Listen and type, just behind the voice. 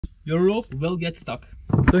your rope will get stuck.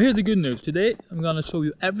 So here's the good news. Today I'm gonna show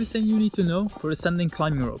you everything you need to know for ascending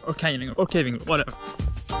climbing rope or canyoning rope or caving rope, whatever.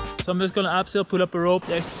 So I'm just gonna abseil, put up a rope.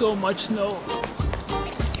 There's so much snow.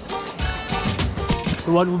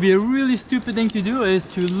 So what would be a really stupid thing to do is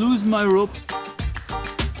to lose my rope.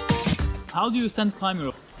 How do you ascend climbing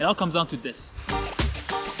rope? It all comes down to this.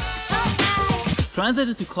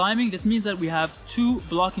 Translated to climbing, this means that we have two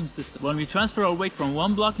blocking systems. When we transfer our weight from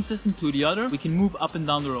one blocking system to the other, we can move up and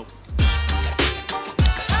down the rope.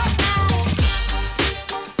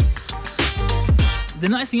 The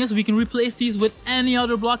nice thing is we can replace these with any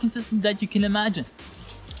other blocking system that you can imagine.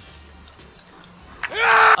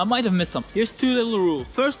 I might have missed some. Here's two little rules.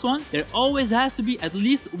 First one, there always has to be at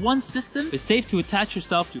least one system that's safe to attach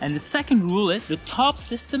yourself to. And the second rule is the top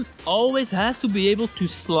system always has to be able to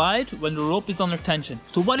slide when the rope is under tension.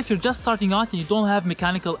 So what if you're just starting out and you don't have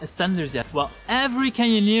mechanical ascenders yet? Well, every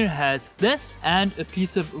canyoneer has this and a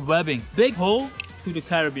piece of webbing. Big hole to the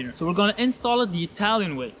carabiner. So we're gonna install it the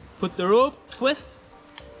Italian way. Put the rope, twist,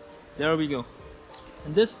 there we go.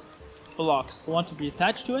 And this blocks. I want to be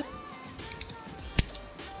attached to it.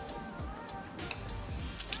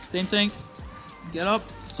 Same thing, get up.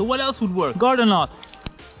 So what else would work? Garter knot.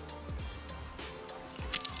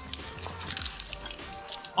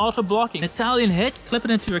 Auto blocking. Italian hit, clip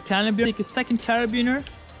it into your carabiner, take a second carabiner.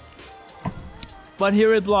 But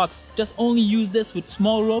here it blocks. Just only use this with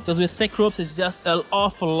small ropes, because with thick ropes it's just an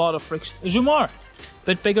awful lot of friction. Jumar.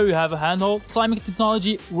 Bit bigger, you have a handhold. Climbing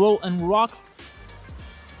technology, roll and rock.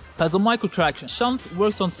 Pedal micro traction. Shunt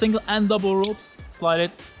works on single and double ropes. Slide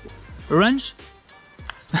it. Wrench.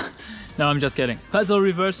 No, I'm just kidding. Pedal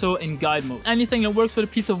reverso in guide mode. Anything that works with a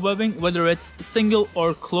piece of webbing, whether it's single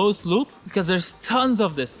or closed loop, because there's tons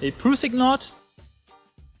of this. A Prusik knot.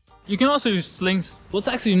 You can also use slings. What's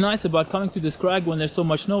actually nice about coming to this crag when there's so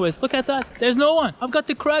much snow is, look at that, there's no one. I've got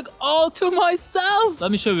the crag all to myself.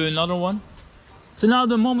 Let me show you another one. So now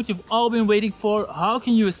the moment you've all been waiting for, how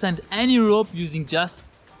can you ascend any rope using just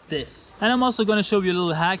this? And I'm also going to show you a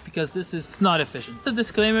little hack because this is not efficient. The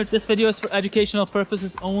disclaimer, this video is for educational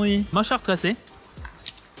purposes only. Mâchoire tracée.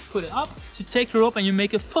 Put it up to take the rope and you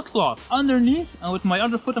make a foot lock underneath, and with my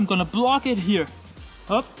other foot I'm going to block it here.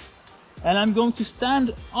 Up. And I'm going to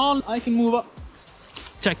stand on, I can move up.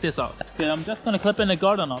 Check this out. Okay, I'm just going to clip in a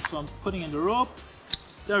garter knot. So I'm putting in the rope.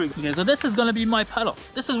 There we go. Okay, so this is going to be my pedal.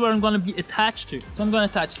 This is where I'm going to be attached to. So I'm going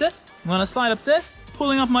to attach this. I'm going to slide up this,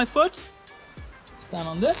 pulling up my foot. Stand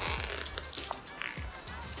on this.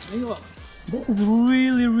 There you go. This is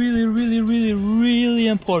really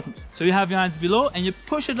important. So you have your hands below and you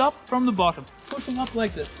push it up from the bottom. Pushing up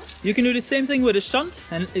like this. You can do the same thing with a shunt,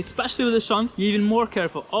 and especially with a shunt, you're even more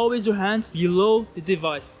careful. Always your hands below the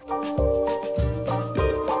device.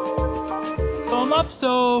 Thumb up.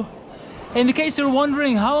 So in the case you're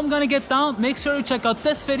wondering how I'm gonna get down, make sure you check out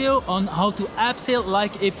this video on how to abseil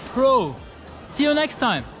like a pro. See you next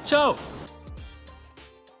time. Ciao.